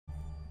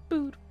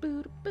Boot,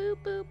 boot, boop,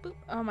 boop, boop.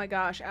 Oh my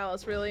gosh,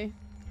 Alice, really?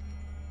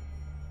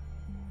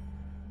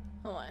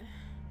 Hold on.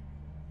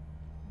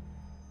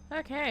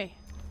 Okay.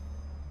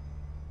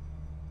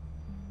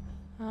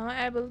 Oh,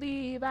 I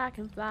believe I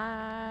can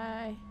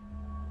fly.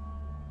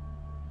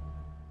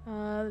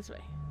 This way.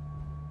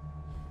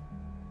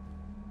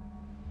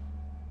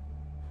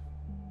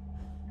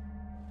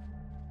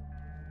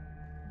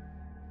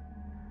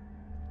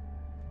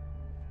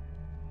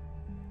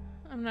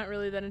 I'm not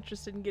really that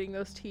interested in getting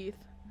those teeth.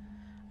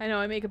 I know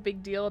I make a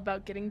big deal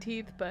about getting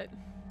teeth, but...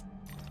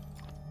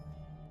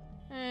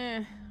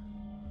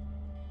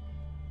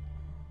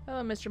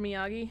 Hello, Mr.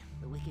 Miyagi.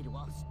 The wicked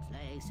wasps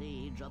lay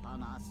siege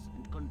upon us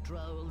and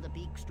control the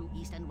peaks to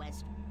east and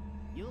west.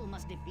 You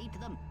must defeat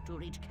them to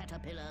reach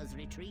Caterpillar's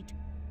retreat.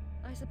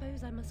 I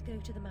suppose I must go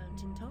to the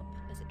mountaintop,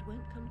 as it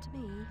won't come to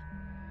me.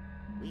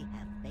 We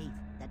have faith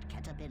that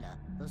Caterpillar,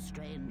 the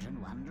strange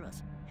and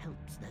wondrous,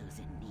 helps those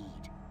in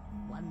need.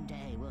 One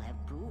day we'll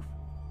have proof.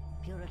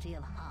 Purity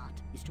of heart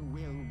is to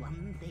will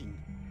one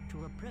thing,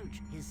 to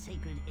approach his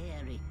sacred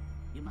eyrie.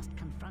 You must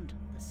confront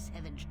the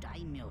savage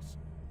daimyos.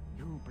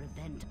 You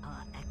prevent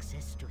our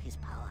access to his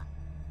power.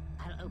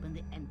 I'll open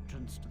the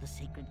entrance to the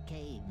sacred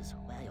caves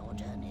where your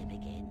journey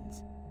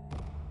begins.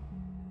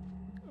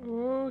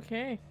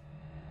 Okay.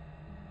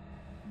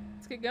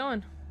 Let's get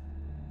going.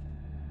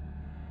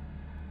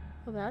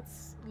 Well,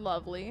 that's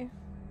lovely.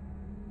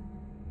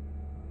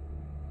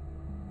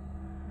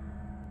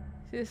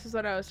 See, this is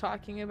what I was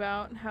talking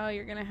about, how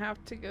you're gonna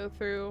have to go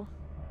through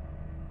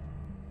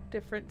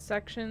different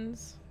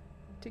sections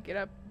to get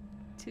up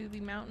to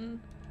the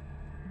mountain.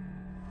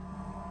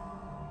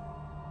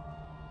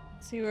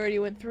 See, we already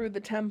went through the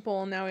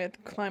temple, now we have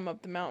to climb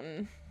up the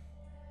mountain.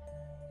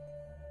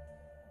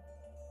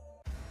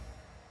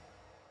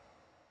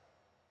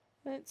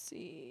 Let's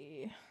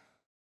see.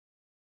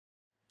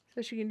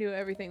 So she can do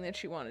everything that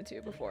she wanted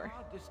to before.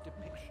 This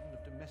depiction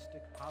of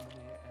domestic harmony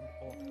and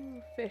order.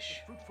 Ooh,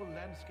 fish. The fruitful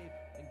landscape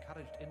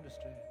encouraged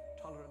industry,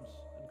 tolerance,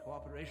 and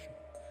cooperation.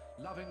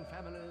 Loving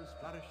families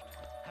flourished,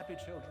 happy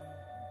children,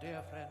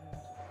 dear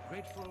friends,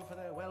 grateful for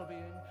their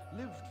well-being,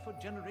 lived for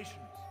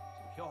generations,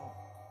 secure,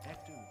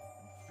 active,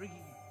 and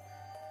free.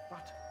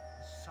 But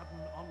the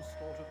sudden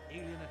onslaught of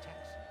alien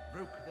attacks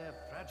broke their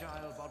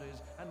fragile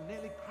bodies and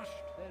nearly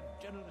crushed their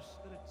generous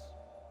spirits.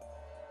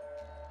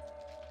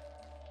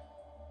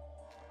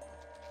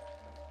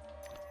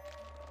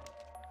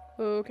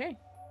 Okay.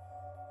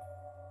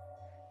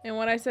 And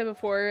what I said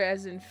before,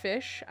 as in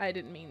fish, I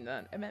didn't mean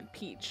that. I meant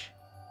peach.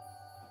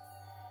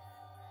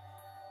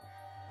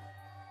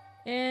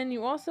 And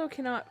you also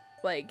cannot,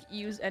 like,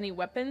 use any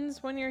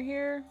weapons when you're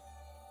here.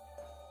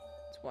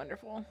 It's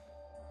wonderful.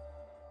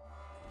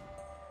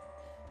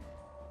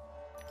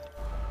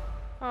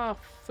 Oh,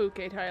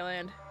 Phuket,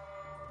 Thailand.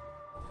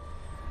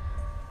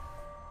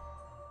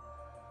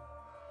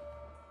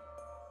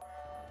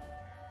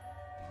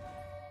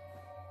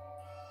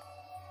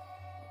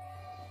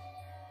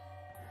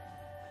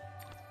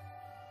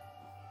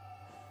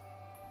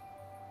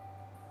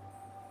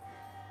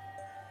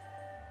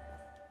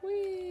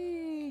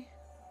 Whee!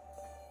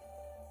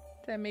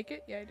 Did I make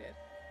it? Yeah, I did.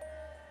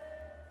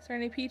 Is there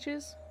any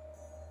peaches?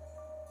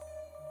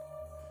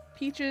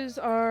 Peaches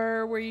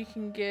are where you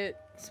can get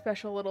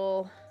special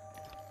little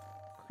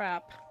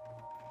crap.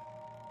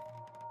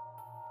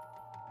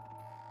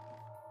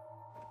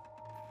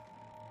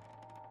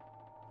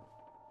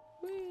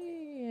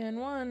 Whee! And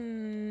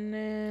 1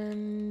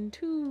 and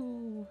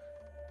 2.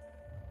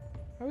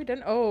 Are we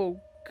done? Oh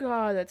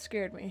god, that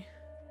scared me.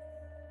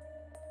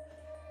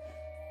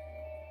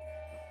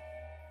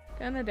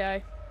 Gonna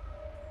die.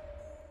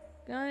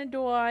 Gonna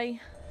die.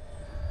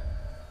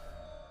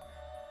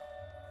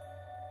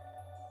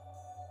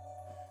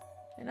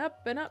 And up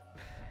and up.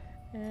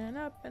 And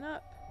up and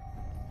up.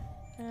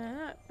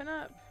 And up and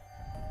up.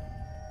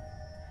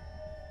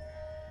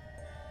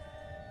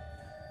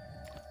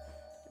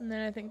 And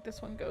then I think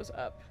this one goes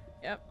up.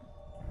 Yep.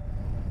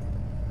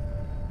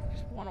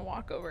 Just want to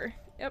walk over.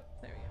 Yep,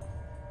 there we go.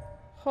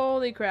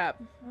 Holy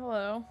crap.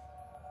 Hello.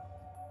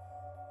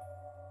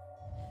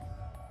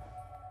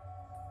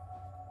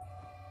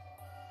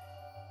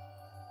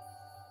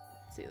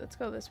 Let's see, let's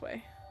go this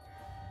way.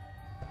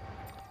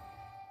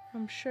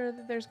 I'm sure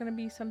that there's gonna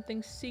be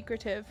something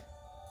secretive.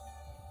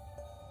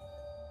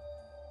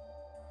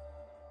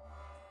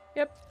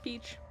 Yep,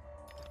 peach.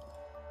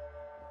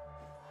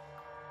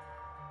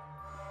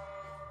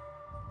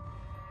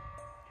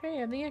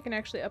 Hey, I think I can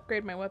actually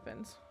upgrade my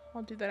weapons.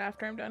 I'll do that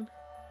after I'm done.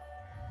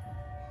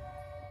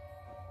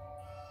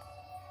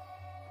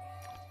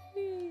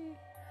 Whee!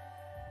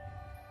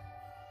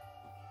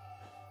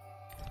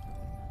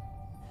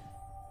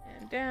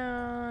 And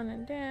down,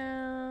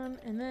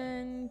 and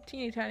then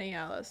teeny tiny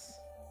Alice.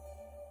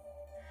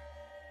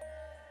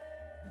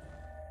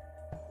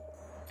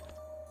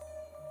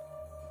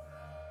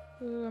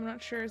 Ooh, I'm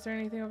not sure. Is there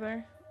anything over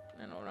there?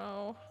 I don't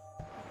know.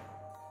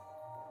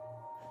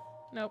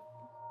 Nope.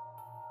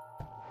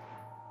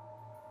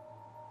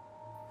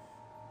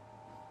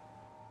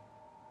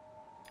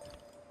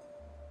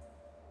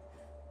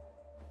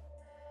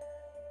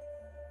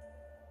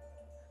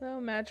 Hello,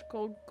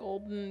 magical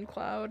golden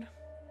cloud.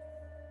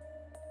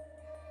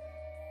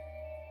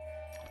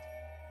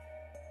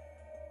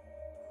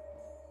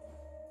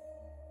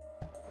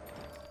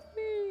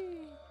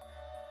 Whee!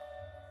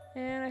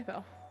 And I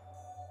fell.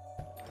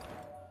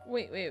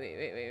 Wait. Is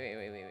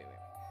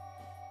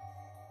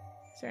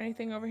there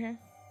anything over here?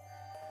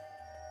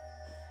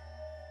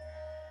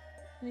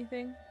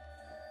 Anything?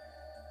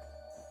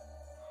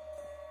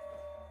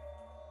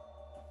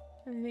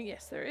 Anything?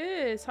 Yes, there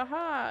is.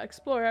 Haha!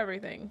 Explore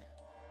everything.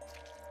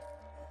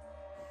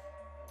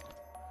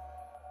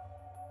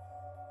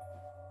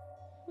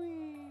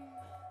 Whee!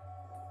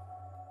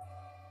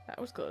 That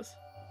was close.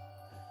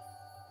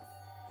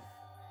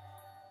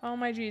 Oh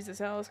my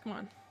Jesus, Alice, come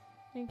on.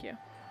 Thank you.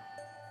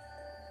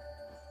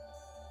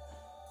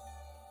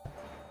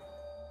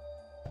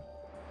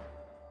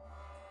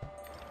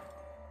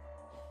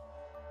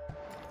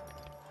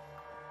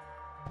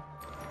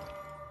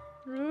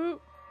 Ooh.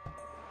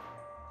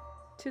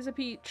 'Tis a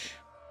peach.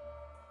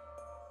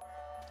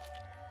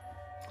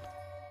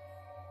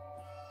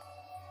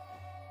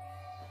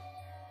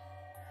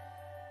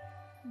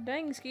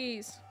 Dang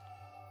skis.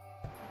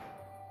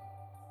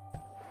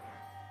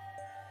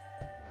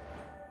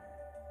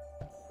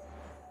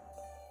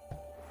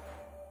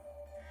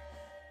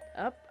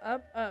 Up,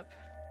 up, up.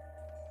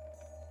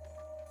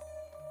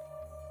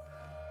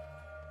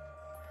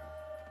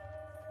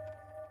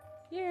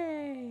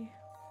 Yay!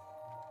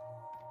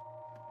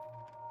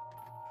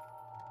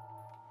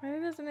 Why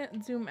doesn't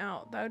it zoom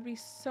out? That would be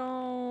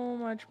so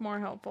much more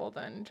helpful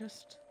than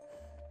just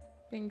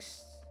being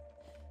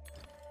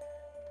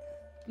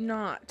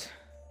not.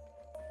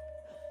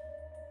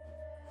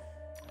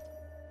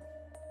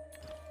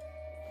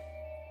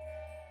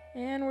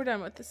 And we're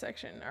done with this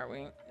section, are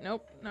we?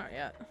 Nope, not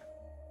yet.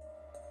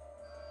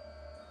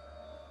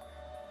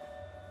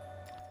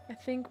 I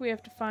think we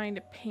have to find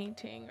a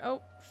painting.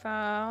 Oh,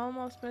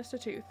 almost missed a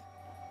tooth.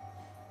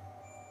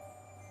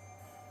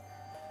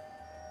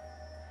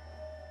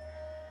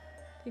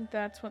 I think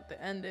that's what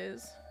the end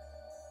is.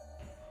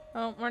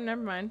 Oh, or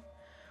never mind.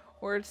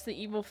 Or it's the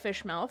evil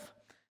fish mouth.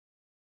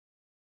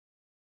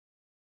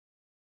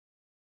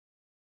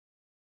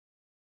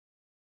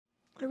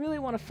 I really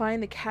want to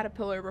find the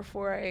caterpillar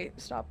before I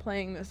stop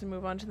playing this and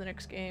move on to the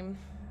next game.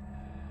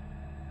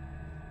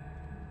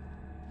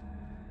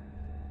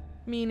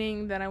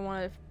 Meaning that I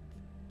want to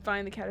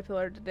find the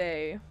caterpillar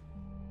today.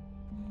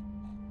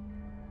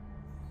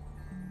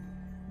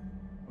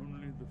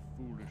 Only the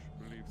foolish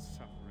believe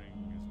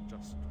suffering is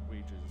just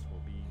wages for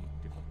being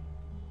different.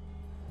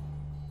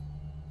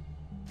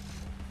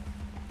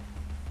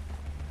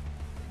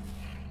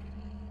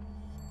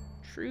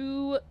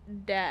 True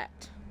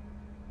dat.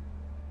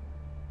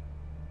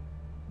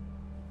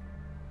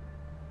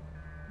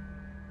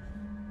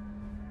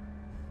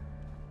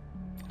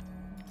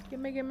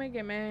 Gimme, gimme,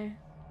 gimme.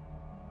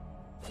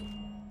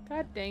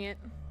 God dang it.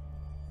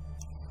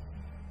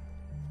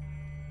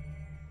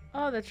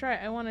 Oh, that's right.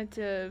 I wanted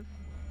to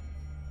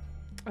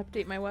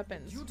update my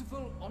weapons.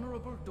 Beautiful,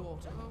 honorable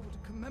daughter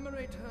would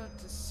commemorate her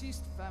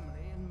deceased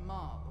family in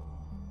marble.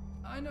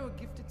 I know a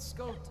gifted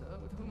sculptor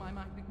with whom I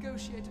might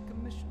negotiate a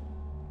commission.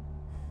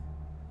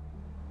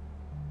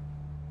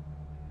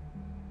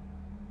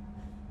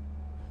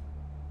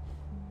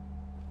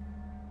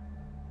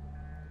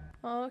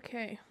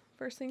 Okay,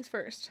 first things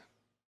first.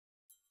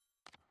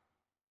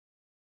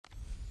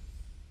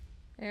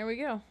 There we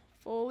go.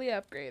 Fully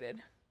upgraded.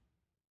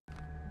 Is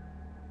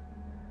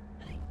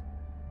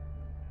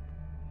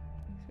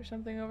there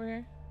something over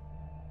here?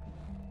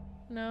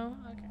 No?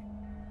 Okay.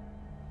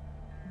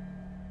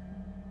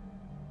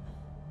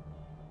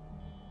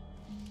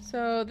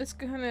 So this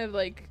kind of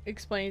like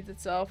explains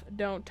itself.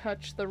 Don't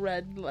touch the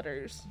red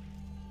letters.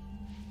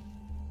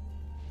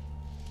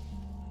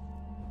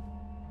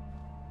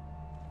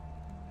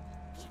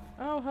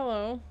 Oh,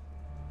 hello.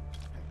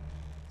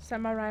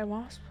 Samurai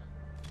wasp.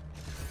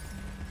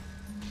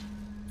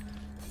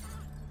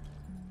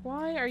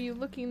 Why are you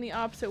looking the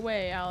opposite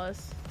way,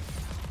 Alice?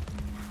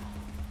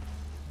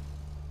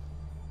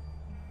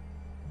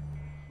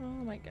 Oh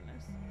my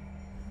goodness.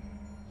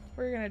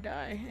 We're gonna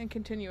die and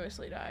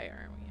continuously die,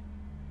 aren't we?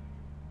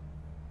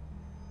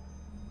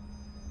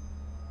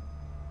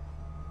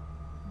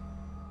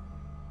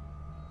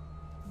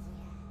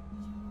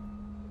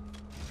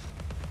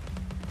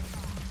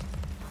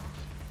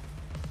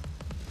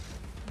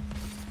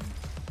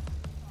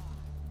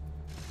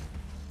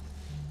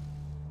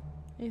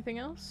 Anything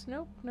else?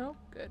 Nope, nope,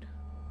 good.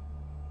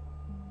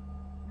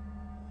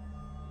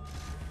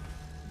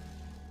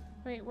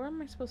 Wait, where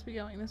am I supposed to be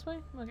going? This way?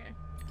 Okay.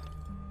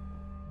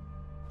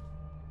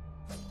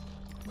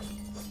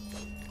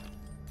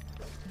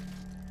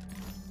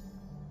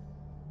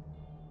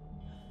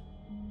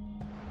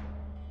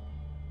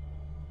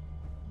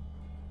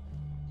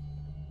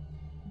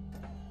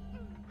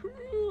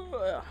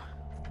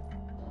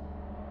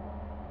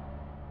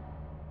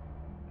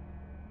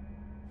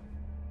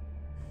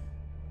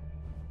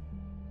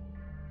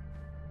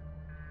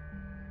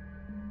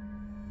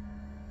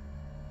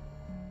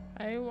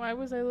 Why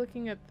was I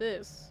looking at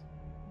this?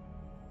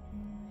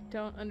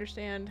 don't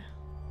understand.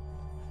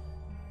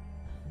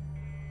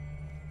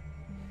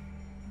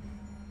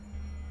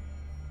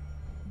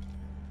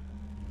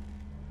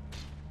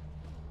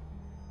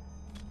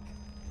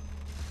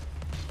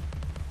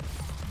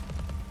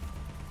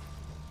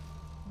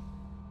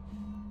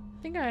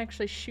 I think I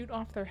actually shoot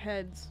off their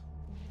heads.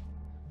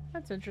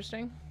 That's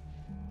interesting.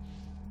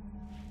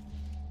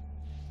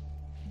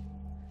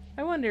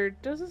 I wonder,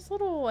 does this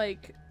little,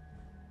 like,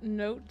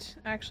 note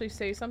actually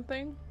say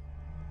something?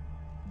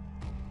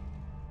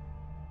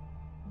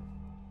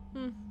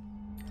 Hmm.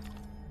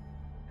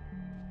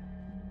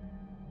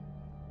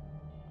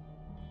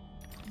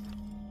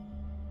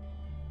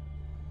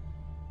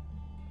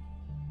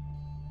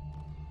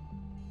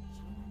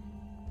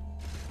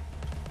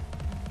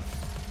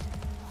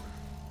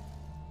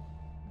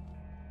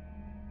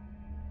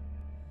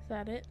 Is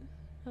that it?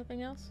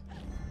 Nothing else?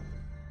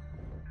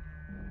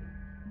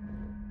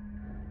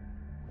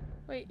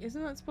 Wait,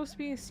 isn't that supposed to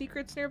be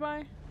secrets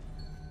nearby?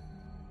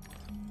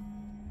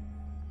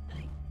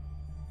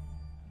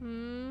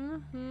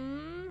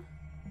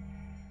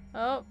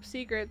 Oh,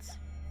 secrets.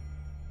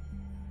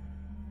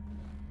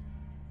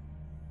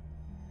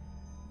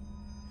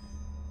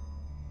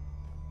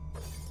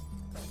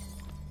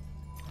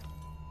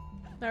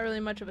 Not really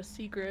much of a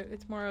secret.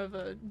 It's more of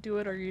a do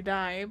it or you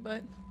die,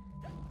 but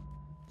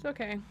it's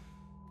okay.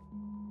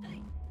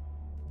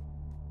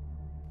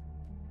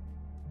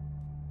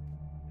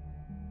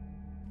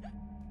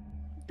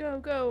 Go,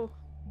 go.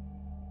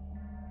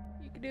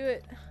 You can do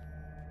it.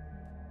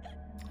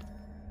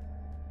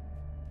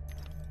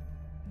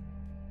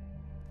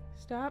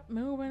 Stop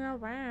moving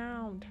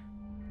around.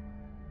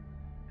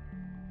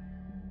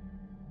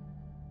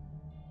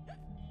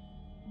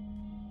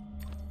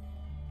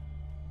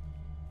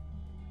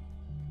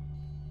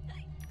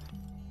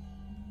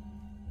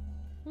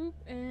 Oop,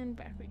 and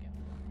back we go.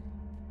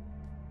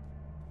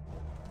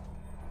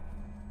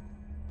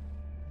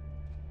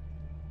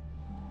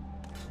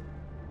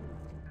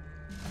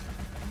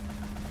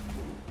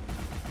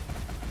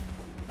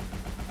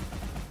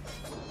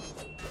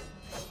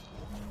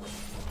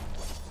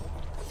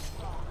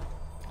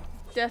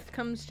 Death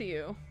comes to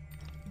you.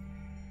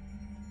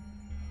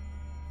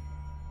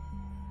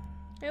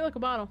 Hey, look, a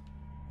bottle.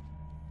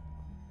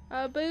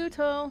 A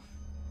bottle.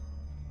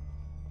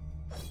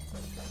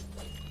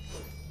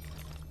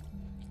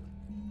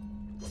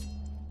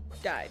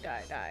 Die,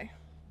 die, die.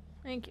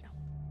 Thank you.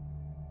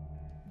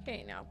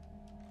 Okay, now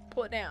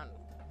pull it down.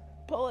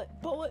 Pull it,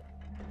 pull it.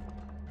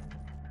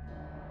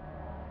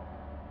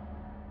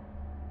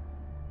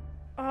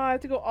 Oh, I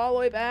have to go all the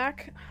way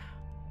back.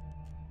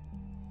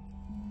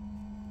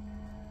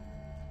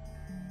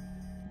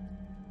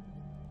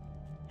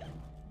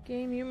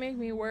 Game, you make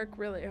me work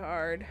really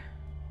hard.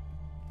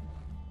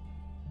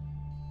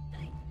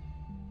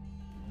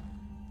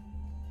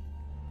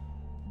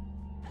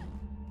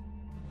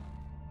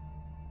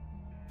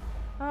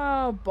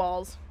 Oh,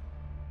 balls.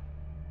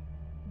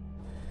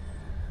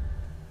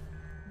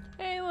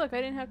 Hey, look,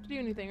 I didn't have to do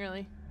anything,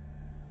 really.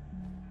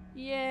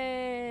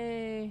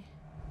 Yay!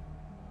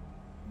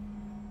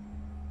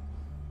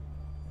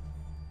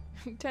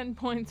 10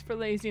 points for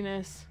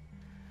laziness.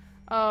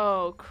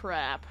 Oh,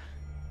 crap.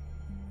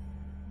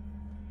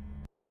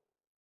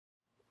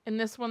 In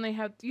this one they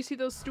have, do you see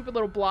those stupid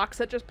little blocks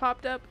that just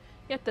popped up?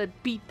 You have to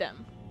beat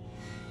them.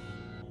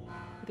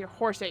 With your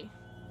horsey.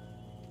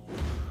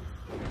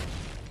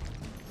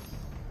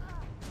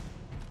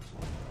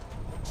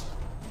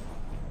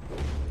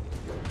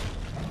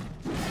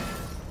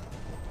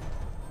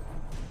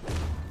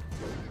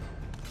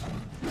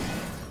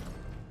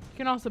 You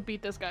can also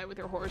beat this guy with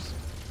your horse.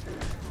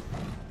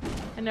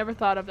 I never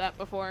thought of that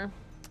before.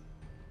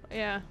 But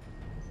yeah.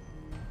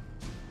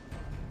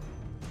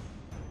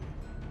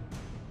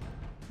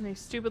 And these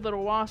stupid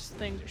little wasp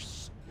things are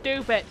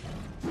stupid.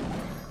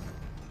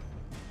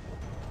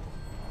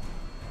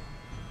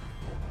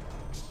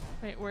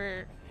 Wait,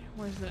 where's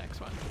the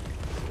next one?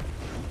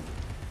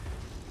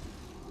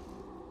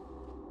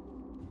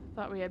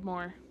 Thought we had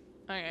more.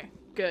 Okay,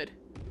 good.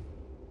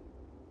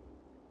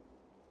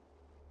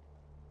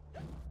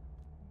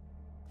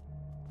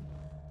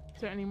 Is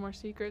there any more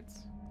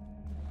secrets?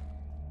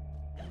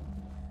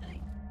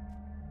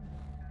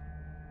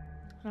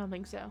 I don't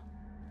think so.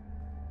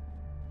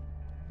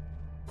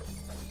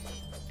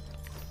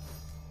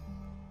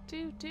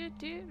 Do.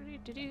 Is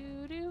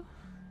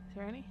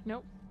there any?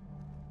 Nope.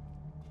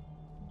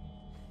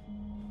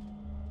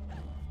 This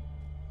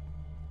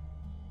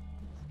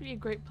would be a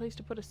great place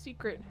to put a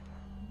secret.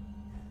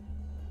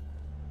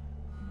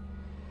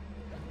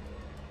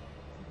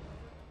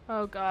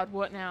 Oh god,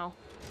 what now?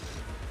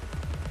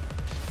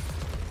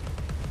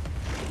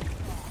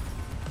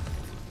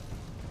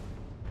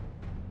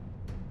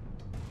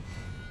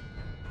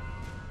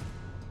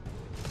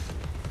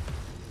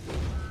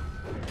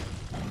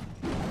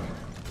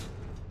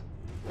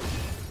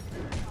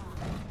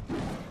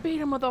 Beat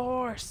him with a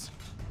horse.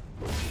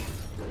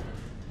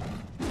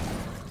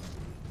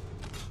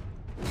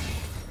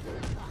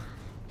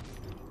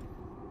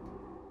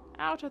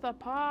 Out of the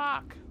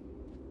park.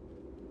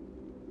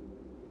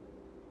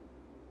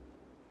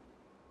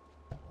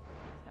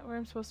 that where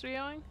I'm supposed to be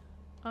going?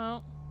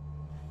 Oh.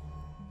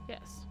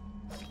 Yes.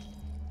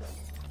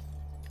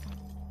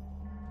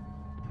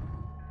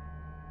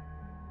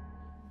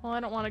 Well, I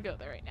don't want to go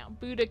there right now.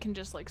 Buddha can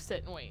just like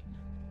sit and wait.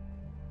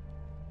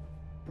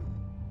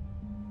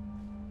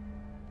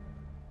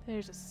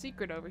 There's a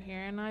secret over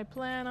here and I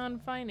plan on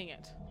finding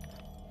it.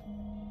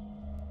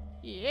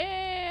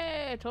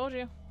 Yeah, I told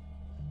you.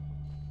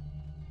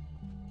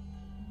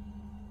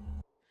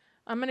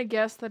 I'm gonna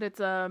guess that it's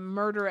a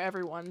murder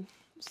everyone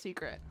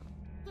secret.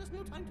 There's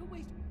no time to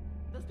wait.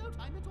 There's no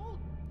time at all.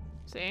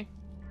 See?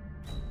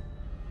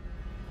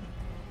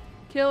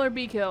 Kill or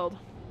be killed.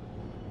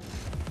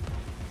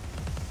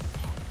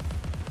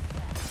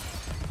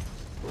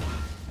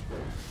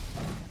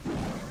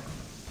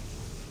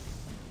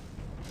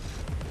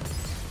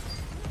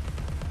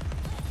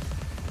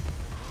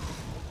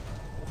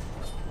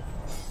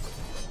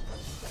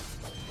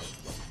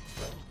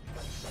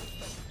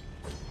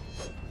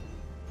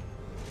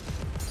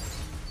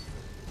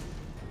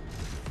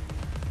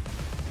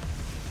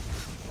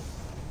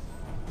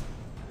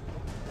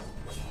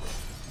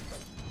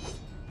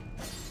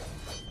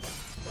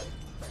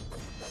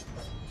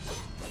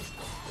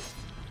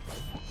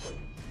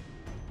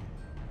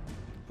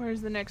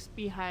 Where's the next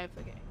beehive?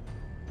 Okay.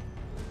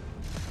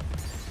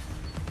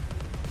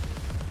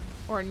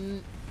 Or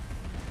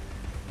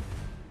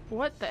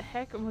what the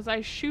heck was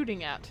I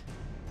shooting at?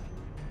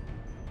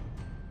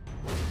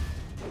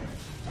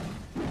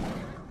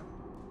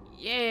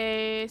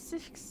 Yay!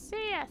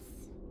 Success!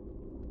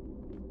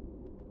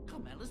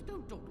 Come, Alice,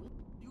 don't dawdle.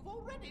 You've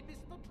already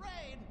missed the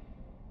train.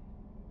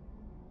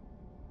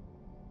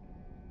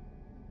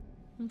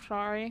 I'm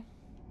sorry.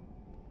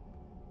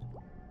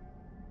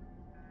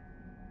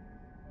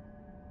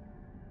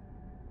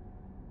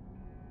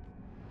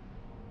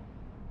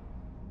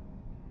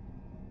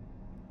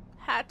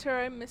 Hatter,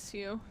 I miss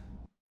you.